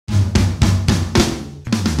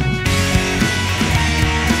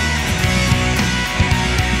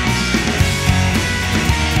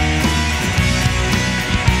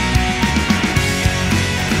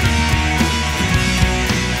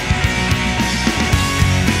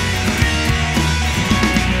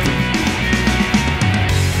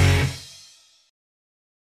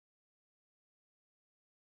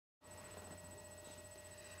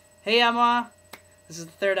Hey Emma, this is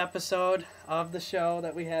the third episode of the show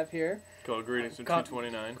that we have here. Called Greetings from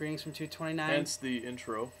 229. Greetings from 229. Hence the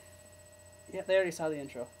intro. Yeah, they already saw the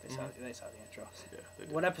intro. They saw the intro. Yeah, they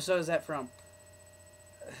did. What episode is that from?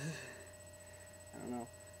 I don't know.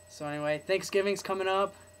 So anyway, Thanksgiving's coming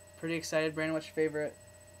up. Pretty excited. Brandon, what's your favorite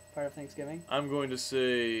part of Thanksgiving? I'm going to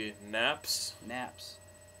say naps. Naps.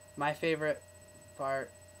 My favorite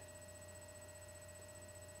part.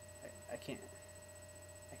 I can't do this.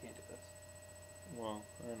 Well,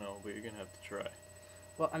 I know, but you're going to have to try.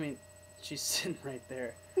 Well, I mean, she's sitting right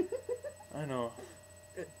there. I know.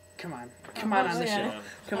 Come on on the show.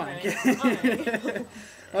 Come on. Alright.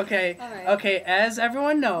 Okay. Alright. Okay, as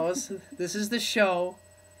everyone knows, this is the show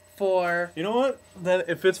for... You know what? Then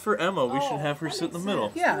if it's for Emma, we should Oh, have her that sit in the makes middle.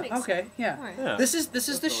 sense. Yeah, That makes okay, yeah. Alright. Yeah. This is the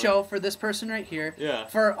Definitely. show for this person right here. Yeah.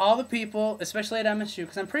 For all the people, especially at MSU,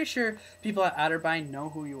 because I'm pretty sure people at Otterbein know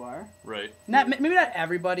who you are. Right. Maybe not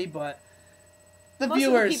everybody, but the Most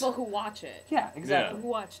viewers. of the people who watch it. Yeah, exactly. Who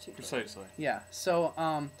watch too. Precisely. Yeah.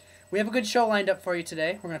 So, we have a good show lined up for you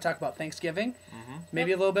today. We're going to talk about Thanksgiving. Mm-hmm.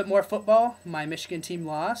 Maybe a little bit more football. My Michigan team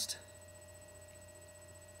lost.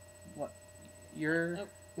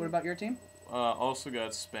 What about your team? Also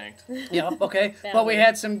got spanked. Yep, okay. That But we one.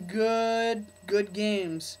 had some good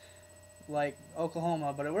games, like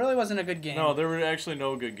Oklahoma, but it really wasn't a good game. No, there were actually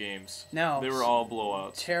no good games. No. They were all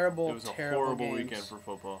blowouts. Terrible, It was a terrible horrible games. weekend for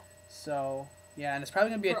football. So, yeah, and it's probably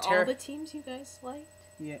going to be For a all terrible... the teams you guys liked?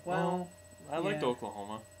 Yeah, well, I liked yeah.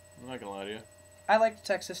 Oklahoma. I'm not going to lie to you. I liked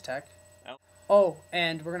Texas Tech. Al- Oh,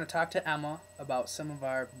 and we're going to talk to Emma about some of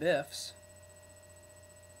our biffs.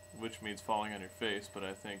 Which means falling on your face, but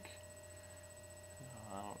I think...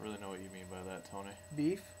 I don't really know what you mean by that, Tony.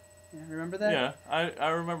 Beef? Yeah, remember that? Yeah, I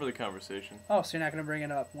remember the conversation. Oh, so you're not going to bring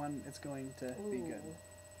it up when it's going to be good. Ooh.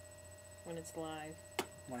 When it's live.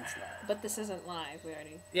 When it's live. But this isn't live. We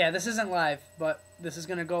already. Yeah, this isn't live, but this is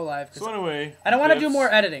going to go live. 'cause So anyway... I don't want to do Biffs-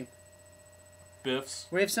 more editing. Biffs.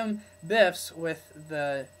 We have some biffs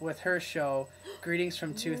with her show, Greetings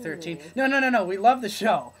from 213. Ooh. No. We love the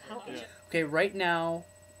show. How Yeah. Okay, right now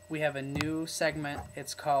we have a new segment.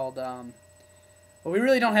 It's called, well, we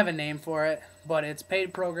really don't have a name for it, but it's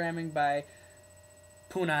paid programming by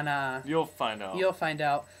Punana. You'll find out. You'll find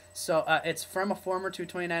out. So it's from a former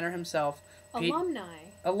 229er himself. Pete-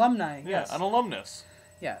 Alumni, Yeah, yes. an alumnus.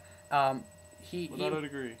 Yeah. He Without a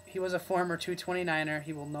degree. he was a former 229er.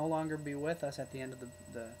 He will no longer be with us at the end of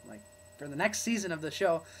the for the next season of the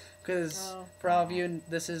show, because Oh. for all of you,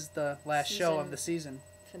 this is the last show of Season. the season.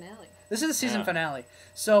 Finale. This is the season Yeah. finale.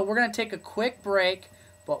 So we're gonna take a quick break,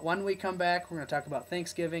 but when we come back, we're gonna talk about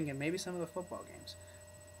Thanksgiving and maybe some of the football games.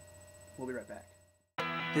 We'll be right back.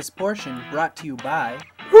 This portion brought to you by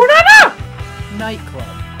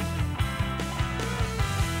Nightclub.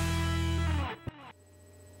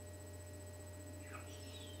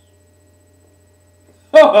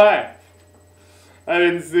 Oh, hi! I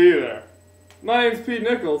didn't see you there. My name's Pete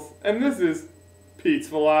Nichols, and this is Pete's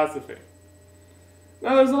Philosophy.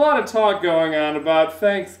 Now, there's a lot of talk going on about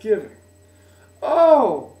Thanksgiving.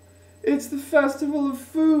 Oh, it's the festival of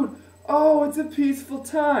food. Oh, it's a peaceful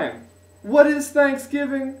time. What is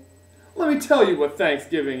Thanksgiving? Let me tell you what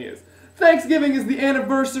Thanksgiving is. Thanksgiving is the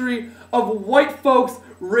anniversary of white folks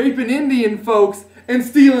raping Indian folks and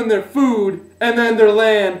stealing their food and then their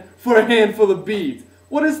land for a handful of beads.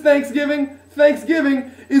 What is Thanksgiving?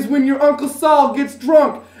 Thanksgiving is when your Uncle Saul gets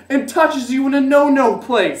drunk and touches you in a no-no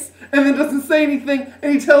place and then doesn't say anything,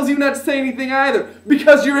 and he tells you not to say anything either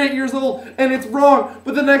because you're 8 years old and it's wrong,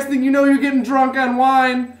 but the next thing you know, you're getting drunk on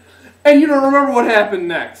wine and you don't remember what happened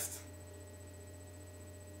next.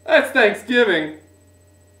 That's Thanksgiving.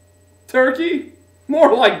 Turkey?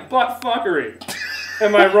 More like butt fuckery.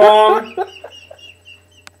 Am I wrong?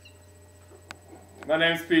 My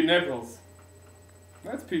name's Pete Nichols.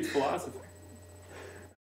 That's Pete's Philosophy.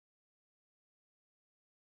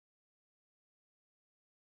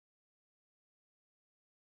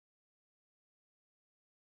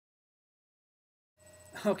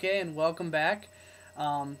 Okay, and welcome back.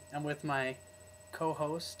 I'm with my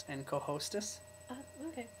co-host and co-hostess,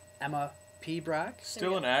 Okay. Emma P. Brock.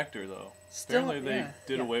 Still an actor, though. Still, Apparently they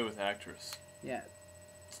did yeah. away with actress. Yeah,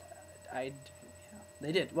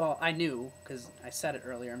 they did. Well, I knew because I said it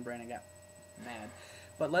earlier, and Brandon got mad.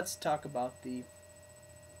 But let's talk about the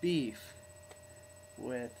beef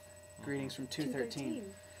with Greetings from 213.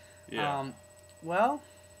 Yeah. Well,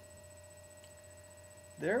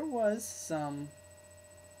 there was some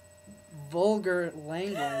vulgar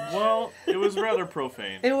language. Well, it was rather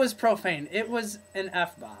profane. It was profane. It was an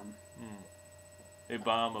F-bomb. A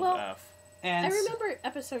bomb of Well, F. And I remember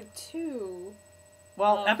episode 2.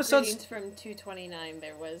 Well, episodes. Greetings from 229.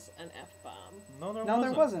 There was an F-bomb. No, there No,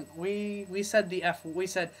 wasn't. there wasn't. We said the F. We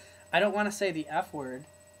said, I don't want to say the F word,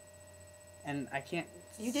 and I can't.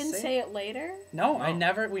 You didn't say it later? No, I No.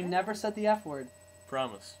 never. We never said the F word.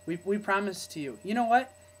 Promise. We promised to you. You know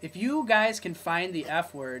what? If you guys can find the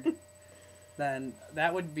F word, then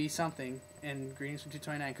that would be something in Greetings from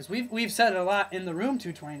 229, because we've said it a lot in the room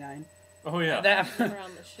 229. Oh yeah. That Never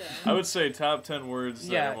on the show. I would say top 10 words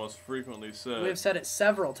Yeah. that are most frequently said. we've said it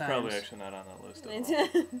several times. Probably actually not on that list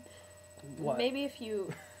at all. What? Maybe if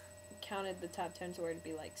you counted the top 10 word, it'd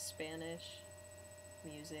be like Spanish,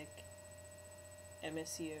 music,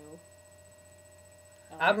 MSU.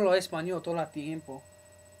 Hablo español todo el tiempo.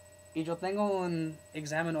 Y yo tengo un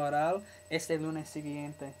examen oral este lunes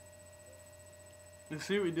siguiente. You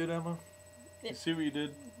see what you did, Emma? You see what you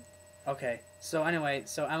did? Okay, so anyway,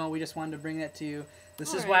 Emma, we just wanted to bring that to you. This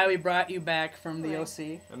is Alright. why we brought you back from the Alright.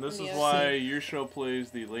 OC. And this is Yes. why your show plays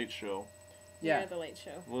the late show. Yeah. Yeah, the late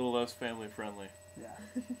show. A little less family friendly Yeah,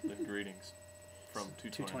 than greetings from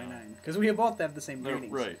 229. Because we both have the same No,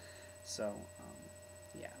 ratings. right. So,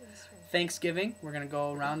 yeah. That's right. Thanksgiving, we're going to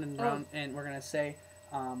go round and Oh. round, and we're going to say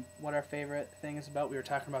what our favorite thing is about. We were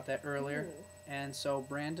talking about that earlier. Ooh. And so,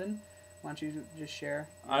 Brandon, why don't you just share?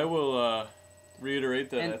 I will reiterate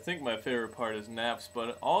that And- I think my favorite part is naps,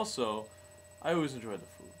 but also I always enjoy the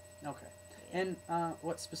food. Okay. And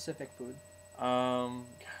what specific food?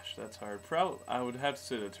 Gosh, that's hard. I would have to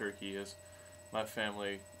say the turkey is. My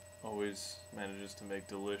family always manages to make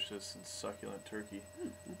delicious and succulent turkey.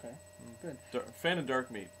 Okay, good. Fan of dark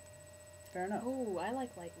meat. Fair enough. Oh, I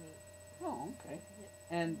like light meat. Oh, okay.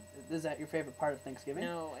 And is that your favorite part of Thanksgiving?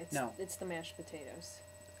 No, No. it's the mashed potatoes.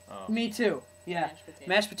 Me. Me too. Yeah. Mashed potatoes.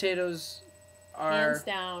 Mashed potatoes are Hands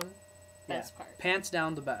down, yeah, best part. pants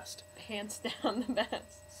down the best. Hands down, the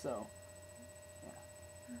best. So, yeah.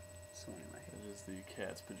 So anyway, It is the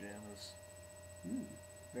cat's pajamas.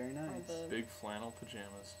 very nice. the- Big flannel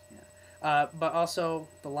pajamas. But also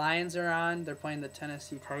the Lions are on. They're playing the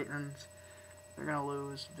Tennessee Titans. They're gonna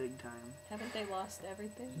lose big time. Haven't they lost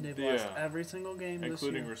everything? They've Yeah. lost every single game this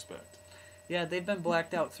Including year. respect. Yeah, they've been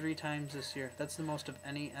blacked out 3 times this year. That's the most of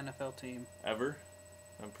any NFL team. Ever?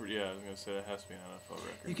 I was going to say that has to be an NFL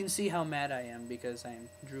record. You can see how mad I am because I'm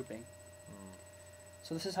drooping. Mm.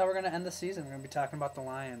 So this is how we're gonna end the season. We're gonna be talking about the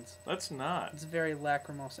Lions. Let's not. It's a very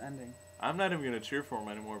lachrymose ending. I'm not even going to cheer for them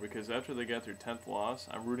anymore because after they got their 10th loss,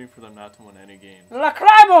 I'm rooting for them not to win any games.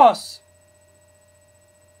 Lacrimos!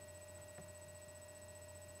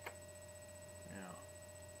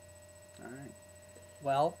 Yeah. All right.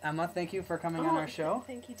 Well, Emma, thank you for coming on our show.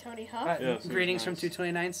 Thank you, Tony Huff. Yes, it was Greetings from nice.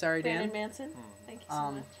 229. Sorry, Brandon Dan. Manson. Thank you so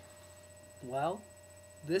Um, much. Well,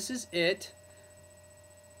 this is it.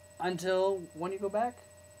 Until when you go back?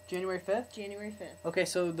 January 5th? January 5th. Okay,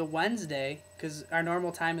 so the Wednesday, because our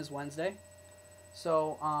normal time is Wednesday.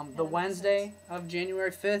 So the that makes Wednesday of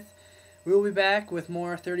January 5th, we will be back with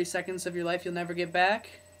more 30 Seconds of Your Life You'll Never Get Back.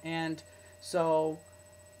 And so,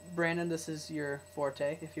 Brandon, this is your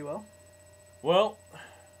forte, if you will. Well,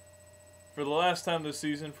 for the last time this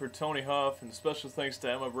season, for Tony Huff, and special thanks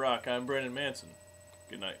to Emma Brock, I'm Brandon Manson.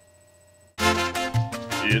 Good night.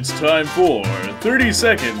 It's time for 30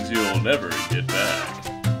 Seconds You'll Never Get Back.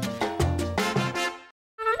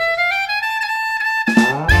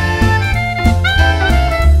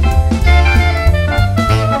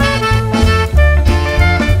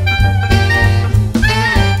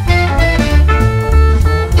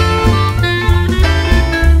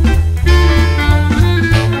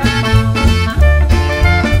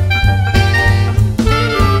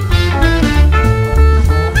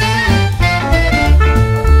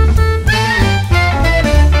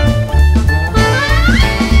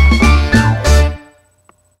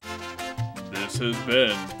 This has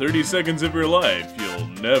been 30 Seconds of Your Life You'll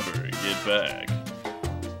Never Get Back.